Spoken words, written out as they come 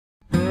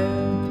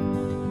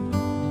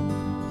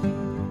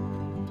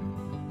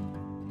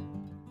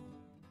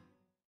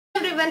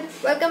everyone,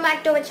 welcome back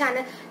to our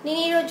channel. నేను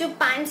ఈ రోజు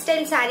ప్యాంట్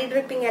స్టైల్ సారీ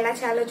డ్రిప్పింగ్ ఎలా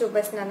చేయాలో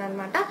చూపిస్తున్నాను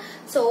అన్నమాట.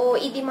 సో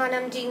ఇది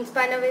మనం జీన్స్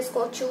పైన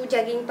వేసుకోవచ్చు,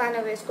 జగ్గింగ్ పైన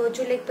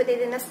వేసుకోవచ్చు, లేకపోతే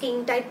ఏదైనా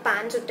స్కిన్ టైప్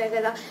ప్యాంట్స్ ఉంటాయి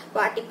కదా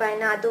వాటి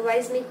పైన,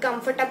 అదర్వైజ్ మీకు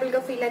కంఫర్టబుల్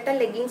గా ఫీల్ అయితే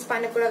లెగ్గింగ్స్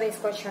పైన కూడా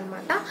వేసుకోవచ్చు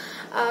అన్నమాట.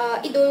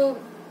 ఇది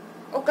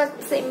ఒక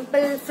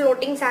సింపుల్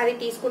ఫ్లోటింగ్ శారీ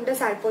తీసుకుంటే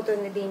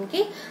సరిపోతుంది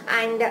దీనికి.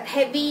 అండ్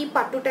హెవీ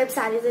పట్టు టైప్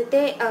శారీస్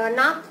అయితే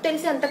నాకు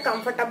తెలిసి అంత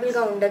కంఫర్టబుల్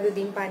గా ఉండదు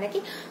దీనిపైనకి.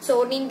 సో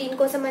నేను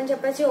దీనికోసం అని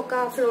చెప్పేసి ఒక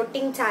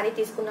ఫ్లోటింగ్ శారీ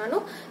తీసుకున్నాను.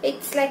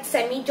 It's like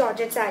semi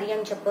georgette sari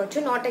అని చెప్పవచ్చు,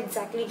 నాట్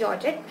ఎగ్జాక్ట్లీ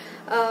జార్జెట్.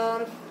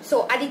 సో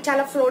అది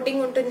చాలా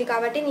ఫ్లోటింగ్ ఉంటుంది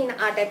కాబట్టి నేను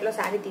ఆ టైప్ లో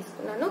శారీ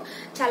తీసుకున్నాను.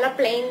 చాలా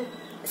plain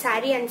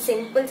sari and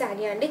simple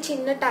sari అండి.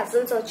 చిన్న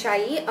టజల్స్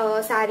వచ్చాయి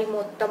శారీ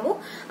మొత్తము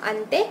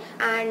అంతే.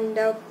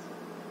 అండ్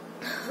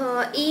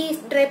ఈ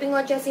డ్రేపింగ్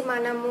వచ్చేసి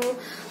మనము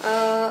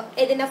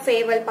ఏదైనా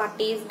farewell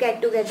parties,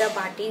 get together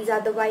parties,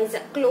 otherwise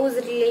close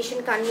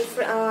relation కానీ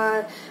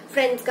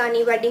ఫ్రెండ్స్ కానీ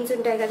వెడ్డింగ్స్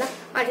ఉంటాయి కదా,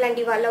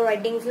 అట్లాంటి వాళ్ళ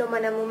వెడ్డింగ్స్ లో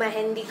మనము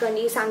మెహందీ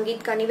కానీ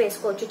సంగీత్ కానీ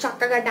వేసుకోవచ్చు.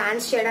 చక్కగా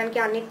డాన్స్ చేయడానికి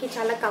అన్నిటికీ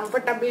చాలా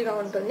కంఫర్టబుల్ గా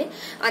ఉంటుంది,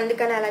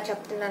 అందుకని అలా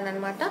చెప్తున్నాను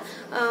అనమాట.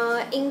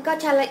 ఇంకా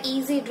చాలా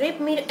ఈజీ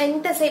డ్రేప్, మీరు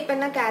ఎంతసేపు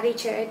అయినా క్యారీ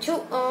చేయొచ్చు.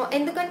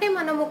 ఎందుకంటే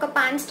మనం ఒక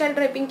ప్యాంట్ స్టైల్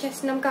డ్రేపింగ్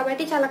చేస్తున్నాం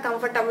కాబట్టి చాలా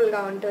కంఫర్టబుల్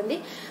గా ఉంటుంది.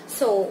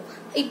 సో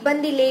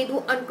ఇబ్బంది లేదు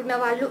అనుకున్న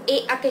వాళ్ళు ఏ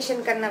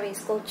అకేషన్ కన్నా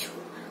వేసుకోవచ్చు.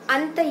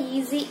 అంత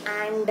ఈజీ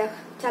అండ్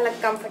చాలా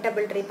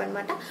కంఫర్టబుల్ డ్రేప్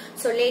అనమాట.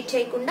 సో లేట్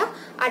చేయకుండా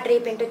ఆ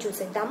డ్రేప్ ఏంటో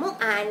చూసేద్దాము.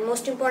 అండ్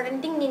మోస్ట్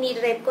ఇంపార్టెంట్ థింగ్, నేను ఈ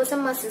డ్రేప్ కోసం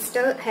మా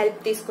సిస్టర్ హెల్ప్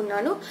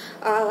తీసుకున్నాను.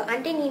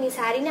 అంటే నేను ఈ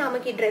శారీని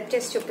ఆమెకి డ్రేప్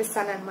చేసి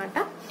చూపిస్తాను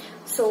అనమాట.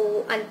 సో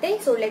అంతే.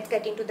 So let's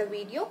get in to the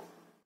video.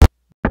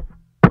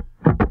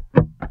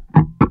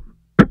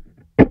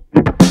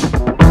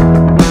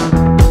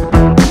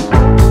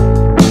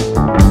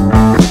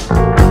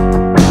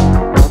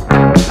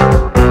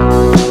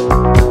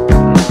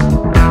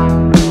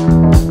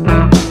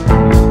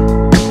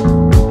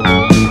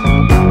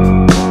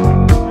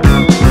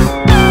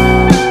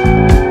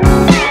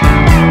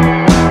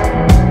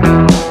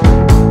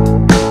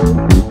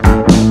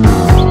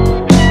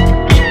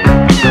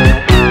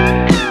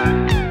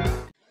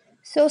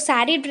 So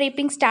sari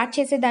draping start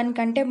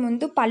చేసేదానికంటే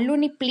ముందు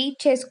పళ్ళుని ప్లీట్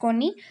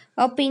చేసుకొని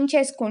పిన్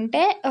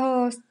చేసుకుంటే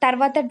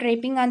తర్వాత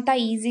డ్రేపింగ్ అంతా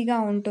ఈజీగా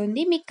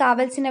ఉంటుంది. మీకు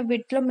కావాల్సిన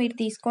విడ్త్లో మీరు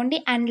తీసుకోండి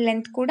అండ్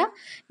లెంత్ కూడా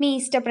మీ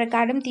ఇష్ట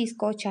ప్రకారం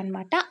తీసుకోవచ్చు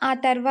అనమాట. ఆ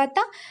తర్వాత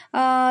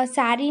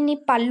శారీని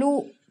పళ్ళు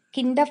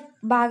కింద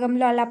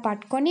భాగంలో అలా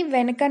పట్టుకొని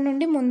వెనక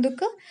నుండి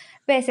ముందుకు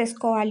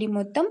వేసేసుకోవాలి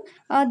మొత్తం.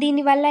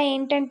 దీనివల్ల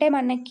ఏంటంటే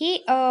మనకి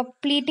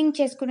ప్లీటింగ్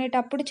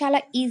చేసుకునేటప్పుడు చాలా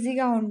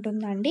ఈజీగా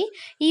ఉంటుందండి.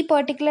 ఈ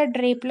పర్టికులర్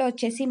డ్రేప్లో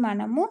వచ్చేసి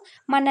మనము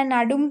మన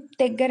నడుం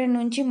దగ్గర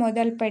నుంచి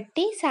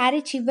మొదలుపెట్టి శారీ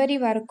చివరి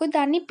వరకు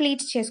దాన్ని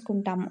ప్లీట్స్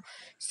చేసుకుంటాము.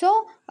 సో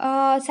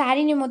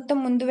శారీని మొత్తం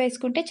ముందు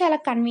వేసుకుంటే చాలా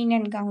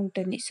కన్వీనియంట్గా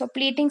ఉంటుంది. సో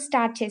ప్లీటింగ్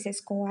స్టార్ట్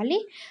చేసేసుకోవాలి.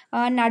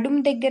 నడుం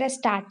దగ్గర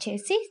స్టార్ట్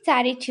చేసి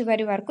శారీ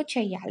చివరి వరకు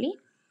చేయాలి.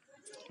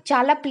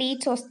 చాలా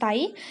ప్లీట్స్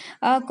వస్తాయి,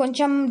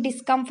 కొంచెం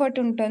డిస్కంఫర్ట్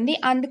ఉంటుంది,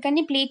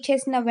 అందుకని ప్లీట్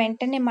చేసిన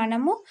వెంటనే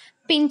మనము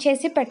పిన్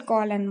చేసి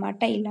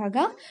పెట్టుకోవాలన్నమాట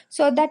ఇలాగా.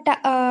 సో దట్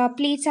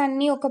ప్లీట్స్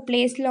అన్నీ ఒక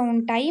ప్లేస్లో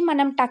ఉంటాయి,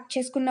 మనం టక్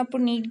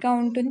చేసుకున్నప్పుడు నీట్గా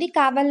ఉంటుంది.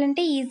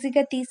 కావాలంటే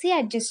ఈజీగా తీసి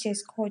అడ్జస్ట్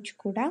చేసుకోవచ్చు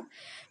కూడా.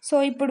 సో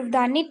ఇప్పుడు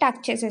దాన్ని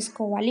టక్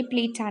చేసేసుకోవాలి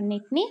ప్లీట్స్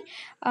అన్నిటినీ.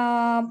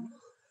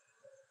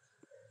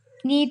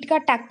 నీట్గా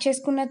టక్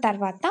చేసుకున్న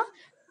తర్వాత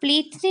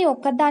ప్లీట్స్ని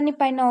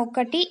ఒకదానిపైన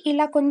ఒకటి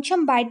ఇలా కొంచెం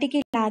బయటికి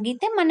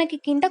లాగితే మనకి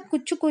కింద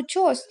కుచ్చు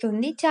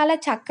వస్తుంది, చాలా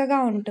చక్కగా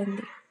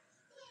ఉంటుంది.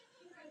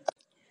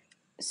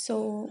 సో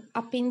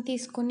ఆ పిన్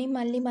తీసుకొని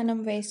మళ్ళీ మనం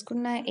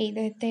వేసుకున్న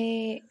ఏదైతే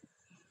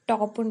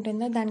టాప్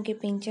ఉంటుందో దానికి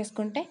పిన్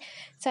చేసుకుంటే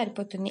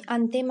సరిపోతుంది.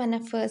 అంతే, మన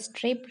ఫస్ట్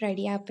డ్రేప్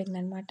రెడీ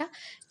అయిపోయిందనమాట.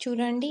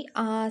 చూడండి,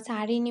 ఆ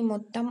శారీని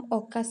మొత్తం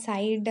ఒక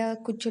సైడ్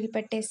కుచ్చులు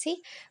పెట్టేసి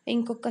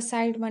ఇంకొక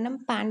సైడ్ మనం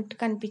ప్యాంట్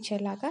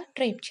కనిపించేలాగా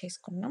డ్రేప్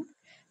చేసుకున్నాం.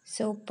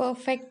 So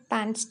perfect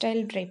pant style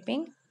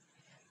draping.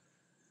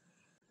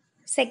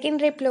 Second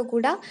డ్రేప్లో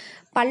కూడా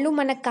పళ్ళు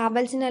మనకు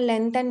కావాల్సిన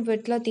లెంత్ అండ్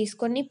విడ్త్లో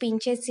తీసుకొని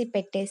పిన్ చేసి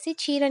పెట్టేసి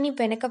చీరని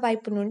వెనక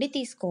వైపు నుండి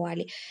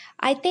తీసుకోవాలి.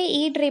 అయితే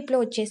ఈ డ్రేప్లో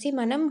వచ్చేసి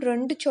మనం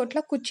 2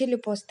 చోట్ల కుచ్చిళ్ళు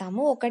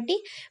పోస్తాము. ఒకటి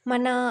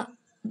మన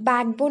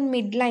బ్యాక్ బోన్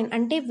మిడ్ లైన్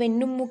అంటే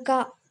వెన్నుముక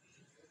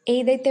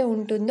ఏదైతే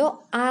ఉంటుందో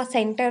ఆ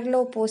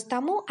సెంటర్లో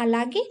పోస్తాము,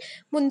 అలాగే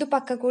ముందు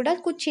పక్క కూడా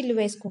కుచ్చిళ్ళు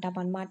వేసుకుంటాం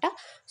అన్నమాట.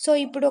 సో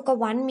ఇప్పుడు ఒక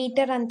 1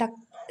 మీటర్ అంత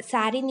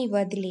శారీని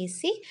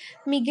వదిలేసి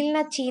మిగిలిన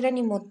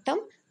చీరని మొత్తం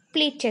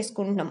ప్లీట్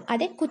చేసుకుంటున్నాం,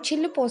 అదే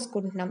కుచ్చిళ్ళు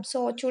పోసుకుంటున్నాం. సో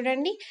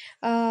చూడండి,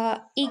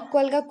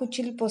 ఈక్వల్గా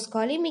కుచ్చిళ్ళు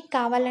పోసుకోవాలి. మీకు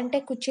కావాలంటే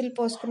కుచ్చిళ్ళు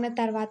పోసుకున్న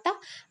తర్వాత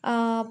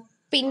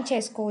పిన్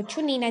చేసుకోవచ్చు,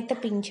 నేనైతే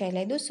పిన్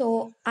చేయలేదు. సో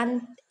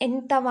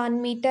ఎంత 1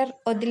 మీటర్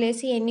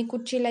వదిలేసి ఎన్ని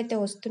కుర్చీలు అయితే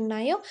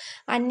వస్తున్నాయో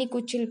అన్ని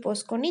కుర్చీలు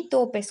పోసుకొని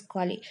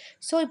తోపేసుకోవాలి.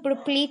 సో ఇప్పుడు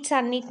ప్లీట్స్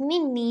అన్నిటినీ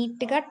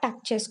నీట్గా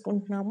టక్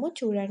చేసుకుంటున్నాము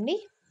చూడండి.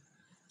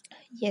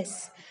 ఎస్,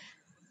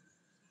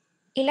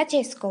 ఇలా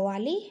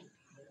చేసుకోవాలి.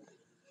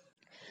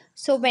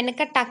 సో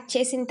వెనక టక్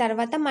చేసిన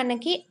తర్వాత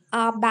మనకి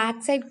ఆ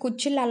బ్యాక్ సైడ్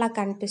కుచ్చులు అలా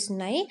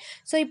కనిపిస్తున్నాయి.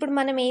 సో ఇప్పుడు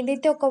మనం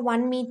ఏదైతే ఒక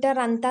 1 మీటర్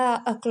అంతా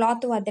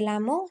క్లాత్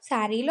వదిలామో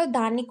శారీలో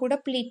దాన్ని కూడా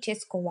ప్లీట్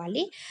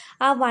చేసుకోవాలి.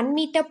 ఆ 1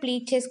 మీటర్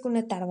ప్లీట్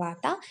చేసుకున్న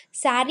తర్వాత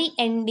శారీ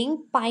ఎండింగ్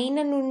పైన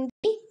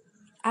నుండి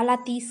అలా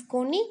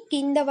తీసుకొని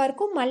కింద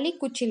వరకు మళ్ళీ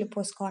కుచ్చిళ్ళు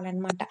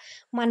పోసుకోవాలన్నమాట.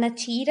 మన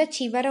చీర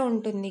చివర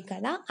ఉంటుంది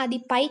కదా, అది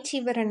పై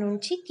చివర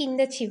నుంచి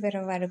కింద చివర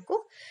వరకు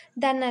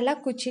దాన్ని అలా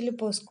కుచ్చిళ్ళు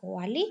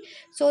పోసుకోవాలి.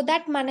 సో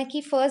దట్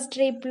మనకి ఫస్ట్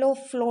డ్రేప్లో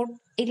ఫ్లోట్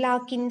ఇలా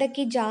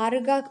కిందకి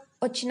జారుగా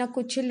వచ్చిన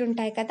కుచ్చిళ్ళు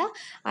ఉంటాయి కదా,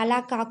 అలా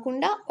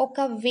కాకుండా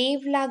ఒక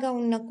వేవ్ లాగా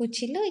ఉన్న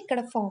కుచ్చిళ్ళు ఇక్కడ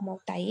ఫామ్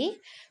అవుతాయి.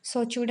 సో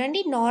చూడండి,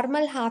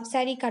 నార్మల్ హాఫ్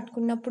శారీ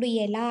కట్టుకున్నప్పుడు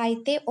ఎలా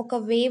అయితే ఒక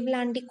వేవ్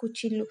లాంటి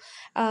కుచ్చిళ్ళు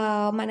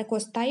మనకు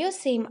వస్తాయో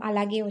సేమ్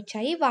అలాగే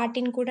వచ్చాయి.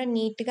 వాటిని కూడా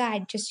నీట్గా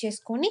అడ్జస్ట్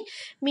చేసుకొని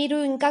మీరు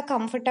ఇంకా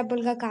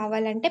కంఫర్టబుల్గా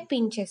కావాలంటే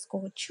పిన్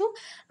చేసుకోవచ్చు.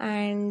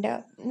 అండ్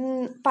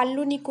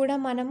పళ్ళుని కూడా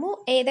మనము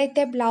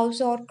ఏదైతే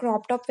బ్లౌజ్ ఆర్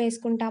క్రాప్ టాప్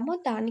వేసుకుంటామో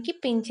దానికి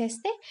పిన్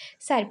చేస్తే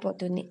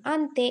సరిపోతుంది.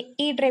 అంతే,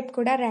 ఈ డ్రెప్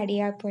కూడా రెడీ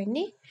అయిపోయింది.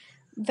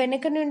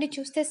 వెనక నుండి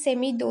చూస్తే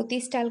సెమీ ధోతీ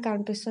స్టైల్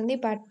కనిపిస్తుంది,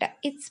 బట్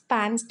ఇట్స్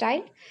ప్యాన్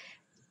స్టైల్.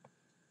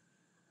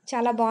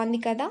 చాలా బాగుంది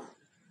కదా.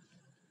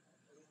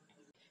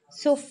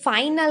 సో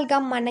ఫైనల్గా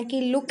మనకి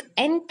లుక్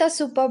ఎంత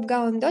సూపర్గా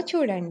ఉందో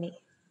చూడండి.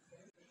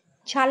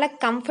 చాలా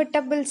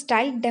కంఫర్టబుల్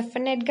స్టైల్,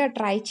 డెఫినెట్గా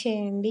ట్రై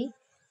చేయండి.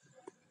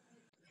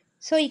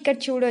 సో ఇక్కడ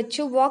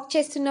చూడొచ్చు, వాక్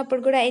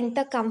చేస్తున్నప్పుడు కూడా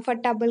ఎంత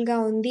కంఫర్టబుల్గా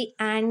ఉంది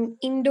అండ్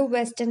ఇండో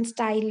వెస్టర్న్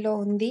స్టైల్లో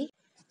ఉంది.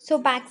 సో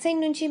బ్యాక్ సైడ్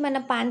నుంచి మన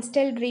ప్యాంట్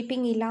స్టైల్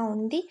డ్రీపింగ్ ఇలా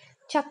ఉంది,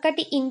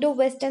 చక్కటి ఇండో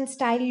వెస్టర్న్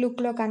స్టైల్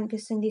లుక్లో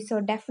కనిపిస్తుంది. సో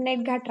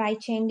డెఫినెట్గా ట్రై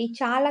చేయండి,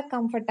 చాలా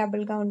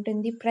కంఫర్టబుల్గా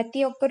ఉంటుంది, ప్రతి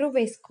ఒక్కరూ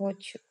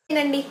వేసుకోవచ్చు.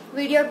 అండి,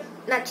 వీడియో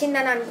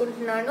నచ్చిందని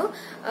అనుకుంటున్నాను.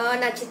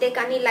 నచ్చితే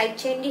కానీ లైక్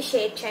చేయండి,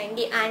 షేర్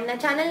చేయండి. అండ్ నా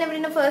ఛానల్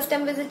ఎవరైనా ఫస్ట్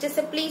టైం విజిట్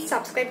చేస్తే ప్లీజ్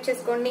సబ్స్క్రైబ్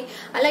చేసుకోండి.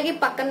 అలాగే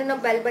పక్కనున్న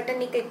బెల్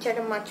బటన్ని క్లిక్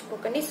చేయడం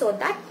మర్చిపోకండి, సో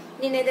దాట్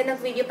నేను ఏదైనా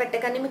వీడియో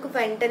పెట్టగానే మీకు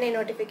వెంటనే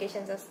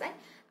నోటిఫికేషన్స్ వస్తాయి.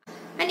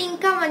 అండ్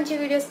ఇంకా మంచి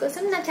వీడియోస్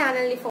కోసం నా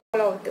ఛానల్ని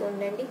ఫాలో అవుతూ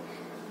ఉండండి.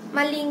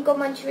 మళ్ళీ ఇంకో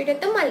మంచి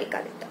వీడియోతో మళ్ళీ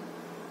కలుద్దాం.